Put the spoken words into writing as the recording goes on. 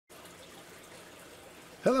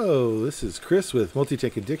Hello, this is Chris with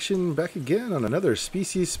Multi-Tech Addiction, back again on another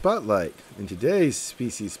Species Spotlight. In today's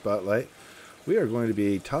Species Spotlight, we are going to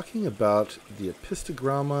be talking about the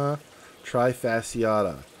Apistogramma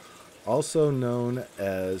Trifaciata, also known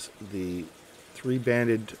as the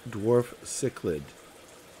three-banded dwarf cichlid,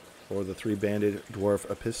 or the three-banded dwarf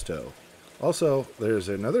apisto. Also, there's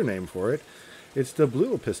another name for it. It's the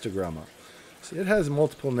blue Apistogramma. So it has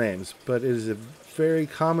multiple names, but it is a very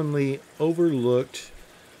commonly overlooked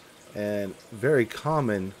and very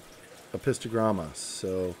common apistogramma.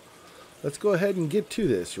 So let's go ahead and get to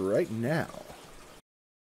this right now.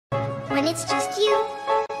 When it's just you,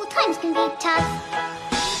 well, times can be tough.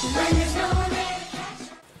 When there's no one there to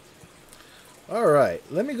catch. Alright,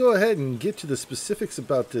 let me go ahead and get to the specifics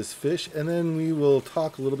about this fish, and then we will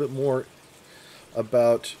talk a little bit more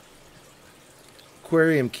about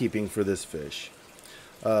aquarium keeping for this fish.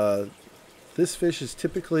 This fish is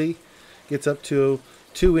typically gets up to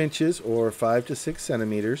 2 inches or 5 to 6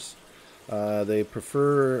 centimeters. They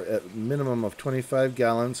prefer a minimum of 25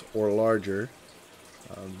 gallons or larger.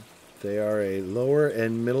 They are a lower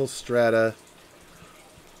and middle strata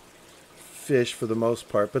fish for the most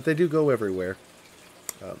part, but they do go everywhere.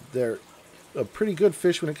 They're a pretty good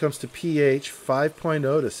fish when it comes to pH, 5.0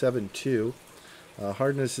 to 7.2.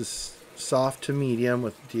 Hardness is soft to medium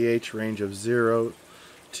with pH range of 0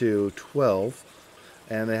 to 12.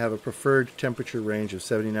 And they have a preferred temperature range of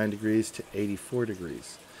 79 degrees to 84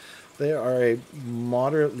 degrees. They are a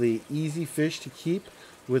moderately easy fish to keep,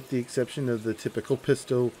 with the exception of the typical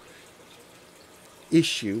pisto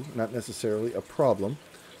issue, not necessarily a problem.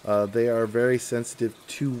 They are very sensitive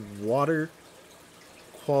to water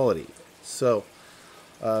quality, so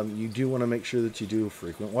you do want to make sure that you do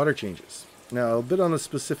frequent water changes. Now, a bit on the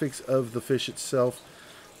specifics of the fish itself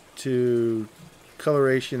to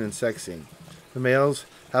coloration and sexing. The males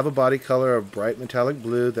have a body color of bright metallic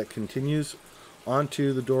blue that continues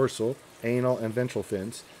onto the dorsal, anal, and ventral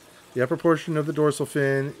fins. The upper portion of the dorsal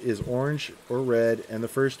fin is orange or red, and the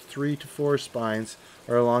first 3 to 4 spines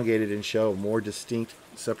are elongated and show more distinct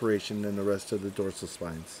separation than the rest of the dorsal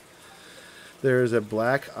spines. There is a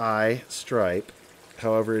black eye stripe,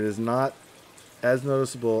 however it is not as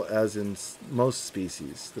noticeable as in most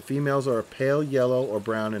species. The females are a pale yellow or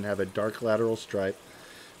brown and have a dark lateral stripe.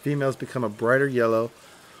 Females become a brighter yellow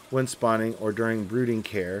when spawning or during brooding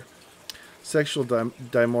care. Sexual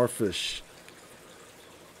dimorphism.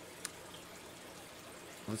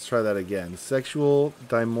 Let's try that again. Sexual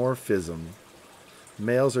dimorphism.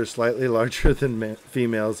 Males are slightly larger than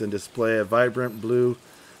females and display a vibrant blue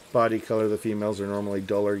body color. The females are normally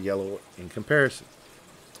duller yellow in comparison.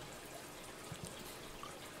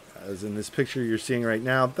 As in this picture you're seeing right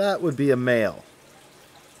now, that would be a male.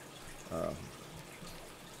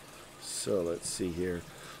 So let's see here.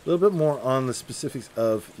 A little bit more on the specifics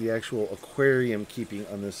of the actual aquarium keeping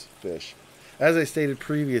on this fish. As I stated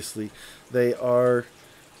previously, they are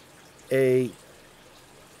a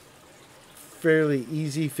fairly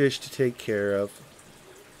easy fish to take care of.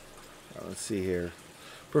 Let's see here.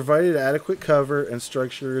 Provided adequate cover and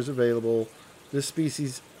structure is available, this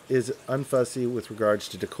species is unfussy with regards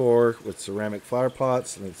to decor, with ceramic flower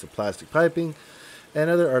pots, links of plastic piping, and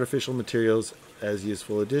other artificial materials as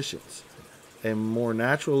useful additions. A more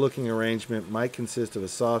natural looking arrangement might consist of a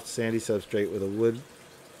soft sandy substrate with a wood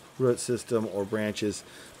root system or branches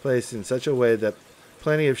placed in such a way that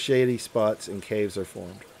plenty of shady spots and caves are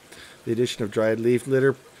formed. The addition of dried leaf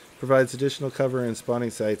litter provides additional cover in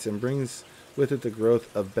spawning sites and brings with it the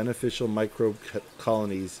growth of beneficial microbe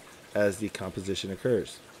colonies as decomposition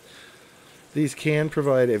occurs. These can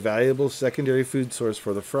provide a valuable secondary food source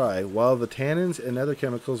for the fry, while the tannins and other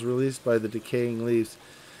chemicals released by the decaying leaves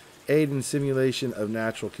aid in simulation of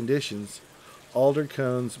natural conditions. Alder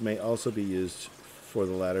cones may also be used for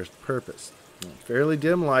the latter's purpose. Fairly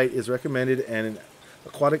dim light is recommended, and an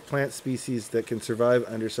aquatic plant species that can survive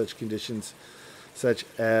under such conditions, such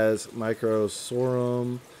as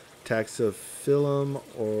Microsorum taxophyllum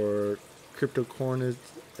or Cryptocornis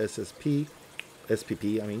SPP,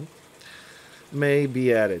 may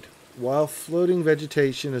be added. While floating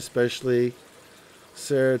vegetation, especially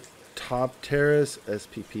Ceratopteris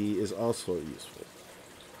SPP, is also useful.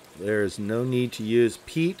 There is no need to use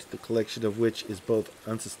peat, the collection of which is both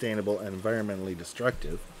unsustainable and environmentally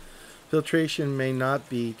destructive. Filtration may not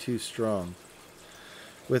be too strong,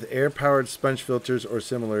 with air-powered sponge filters or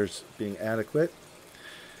similars being adequate.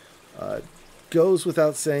 Goes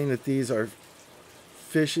without saying that these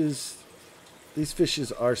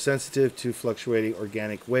fishes are sensitive to fluctuating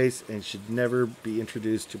organic waste and should never be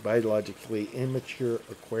introduced to biologically immature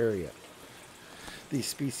aquaria. These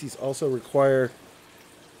species also require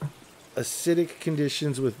acidic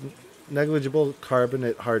conditions with negligible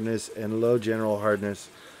carbonate hardness and low general hardness.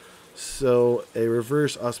 So a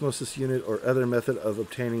reverse osmosis unit or other method of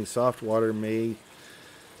obtaining soft water may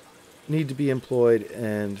need to be employed,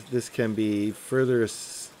 and this can be further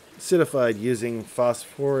acidified using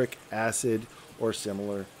phosphoric acid or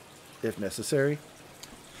similar if necessary.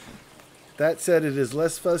 That said, it is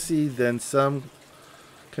less fussy than some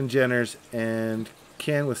congeners and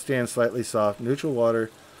can withstand slightly soft neutral water,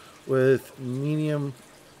 with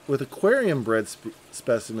aquarium bred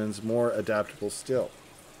specimens more adaptable still.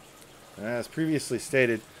 And as previously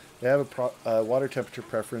stated, they have a water temperature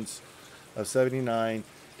preference of 79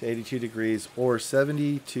 to 82 degrees or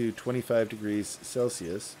 70 to 25 degrees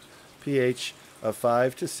Celsius, pH of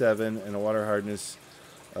 5 to 7, and a water hardness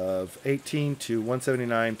of 18 to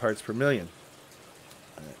 179 parts per million.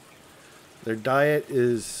 Their diet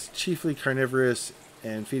is chiefly carnivorous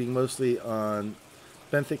and feeding mostly on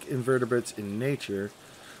benthic invertebrates in nature,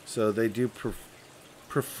 so they do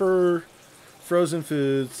prefer frozen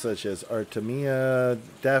foods such as Artemia,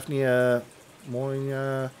 Daphnia,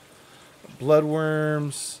 Moina,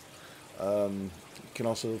 bloodworms. You can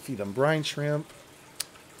also feed them brine shrimp.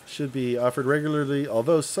 Should be offered regularly,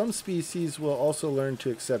 although some species will also learn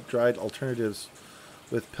to accept dried alternatives,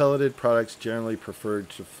 with pelleted products generally preferred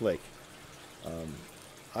to flake.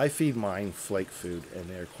 I feed mine flake food, and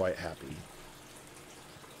they're quite happy.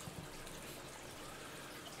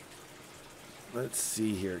 Let's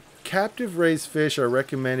see here. Captive raised fish are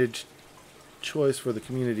recommended choice for the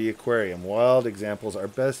community aquarium. Wild examples are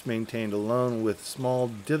best maintained alone with small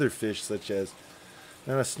ditherfish such as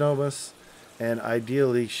Nanosnomus, and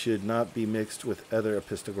ideally should not be mixed with other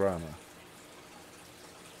Apistogramma.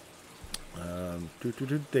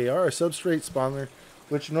 They are a substrate spawner,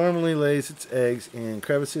 which normally lays its eggs in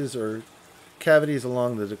crevices or cavities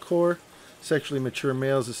along the decor. Sexually mature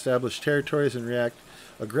males establish territories and react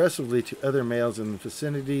aggressively to other males in the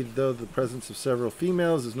vicinity, though the presence of several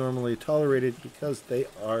females is normally tolerated because they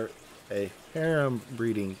are a harem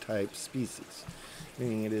breeding type species,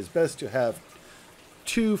 meaning it is best to have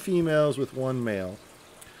 2 females with 1 male.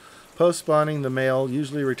 Post-spawning, the male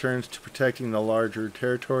usually returns to protecting the larger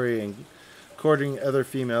territory and courting other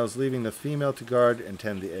females, leaving the female to guard and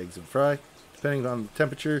tend the eggs and fry. Depending on the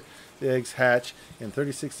temperature, the eggs hatch in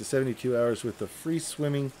 36 to 72 hours with the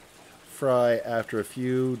free-swimming fry after a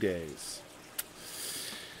few days.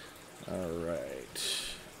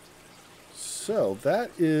 Alright. So,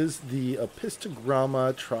 that is the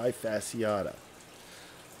Apistogramma Trifaciata.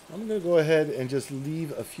 I'm going to go ahead and just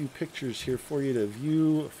leave a few pictures here for you to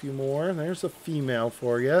view a few more. There's a female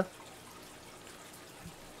for you.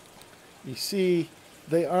 You see,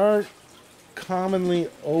 they aren't commonly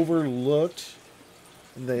overlooked.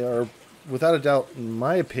 They are, without a doubt, in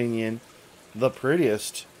my opinion, the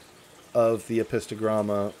prettiest of the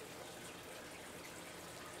Apistogramma.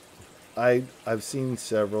 I've seen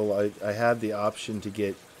several. I had the option to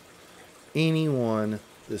get any one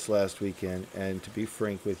this last weekend, and to be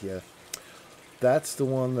frank with you, that's the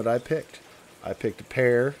one that I picked. I picked a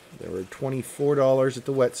pair. They were $24 at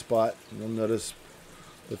the Wet Spot. You'll notice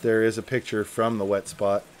that there is a picture from the Wet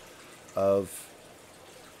Spot of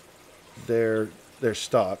their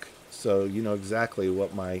stock, so you know exactly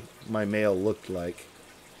what my male looked like.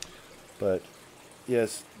 But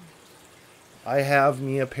yes, I have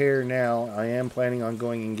me a pair now. I am planning on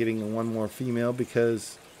going and getting one more female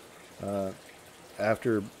because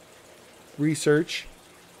after research,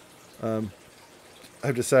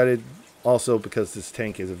 I've decided also, because this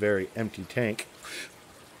tank is a very empty tank,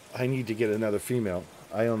 I need to get another female.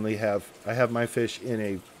 I have my fish in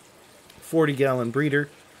a 40-gallon breeder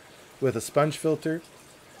with a sponge filter,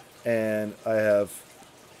 and I have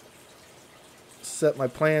set my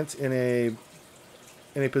plants in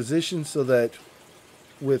a position so that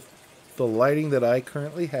with the lighting that I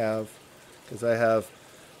currently have, because I have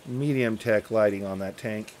medium tech lighting on that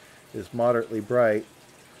tank, is moderately bright.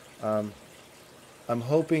 I'm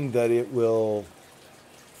hoping that it will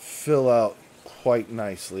fill out quite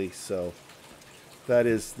nicely, so that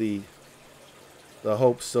is the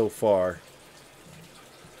hope so far.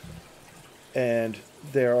 And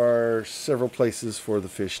there are several places for the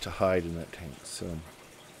fish to hide in that tank, so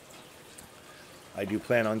I do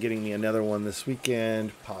plan on getting me another one this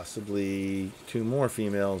weekend, possibly 2 more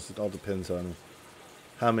females. It all depends on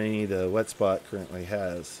how many the Wet Spot currently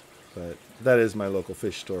has. But that is my local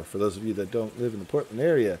fish store. For those of you that don't live in the Portland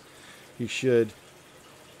area, you should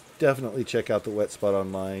definitely check out the Wet Spot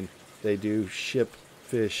online. They do ship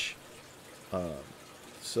fish,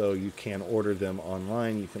 so you can order them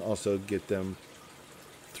online. You can also get them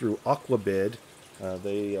through Aquabid.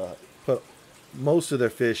 They put most of their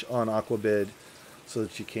fish on Aquabid so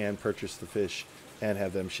that you can purchase the fish and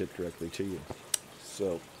have them shipped directly to you.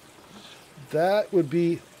 So that would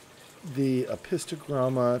be the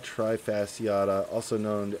Apistogramma Trifaciata, also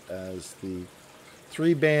known as the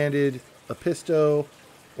three-banded apisto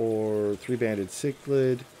or three-banded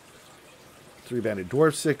cichlid, three-banded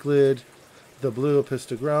dwarf cichlid, the blue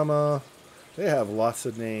Apistogramma. They have lots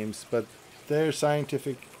of names, but their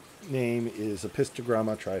scientific name is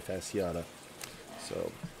Apistogramma Trifaciata.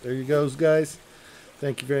 So there you go, guys.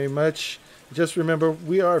 Thank you very much. Just remember,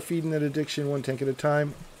 we are feeding that addiction one tank at a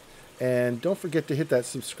time. And don't forget to hit that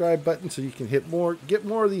subscribe button so you can get more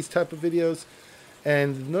of these type of videos.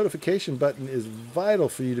 And the notification button is vital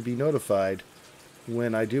for you to be notified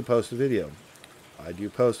when I do post a video. I do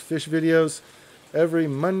post fish videos every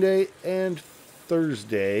Monday and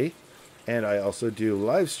Thursday. And I also do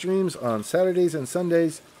live streams on Saturdays and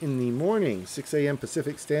Sundays in the morning, 6 a.m.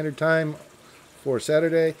 Pacific Standard Time for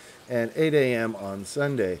Saturday and 8 a.m. on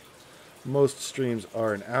Sunday. Most streams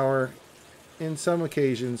are an hour. In some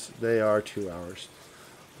occasions, they are 2 hours.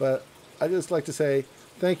 But I just like to say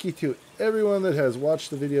thank you to everyone that has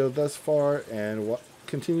watched the video thus far and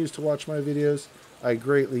continues to watch my videos. I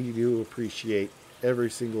greatly do appreciate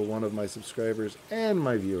every single one of my subscribers and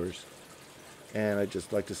my viewers. And I'd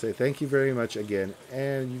just like to say thank you very much again.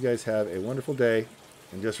 And you guys have a wonderful day.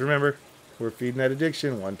 And just remember, we're feeding that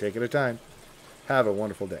addiction one take at a time. Have a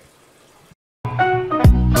wonderful day.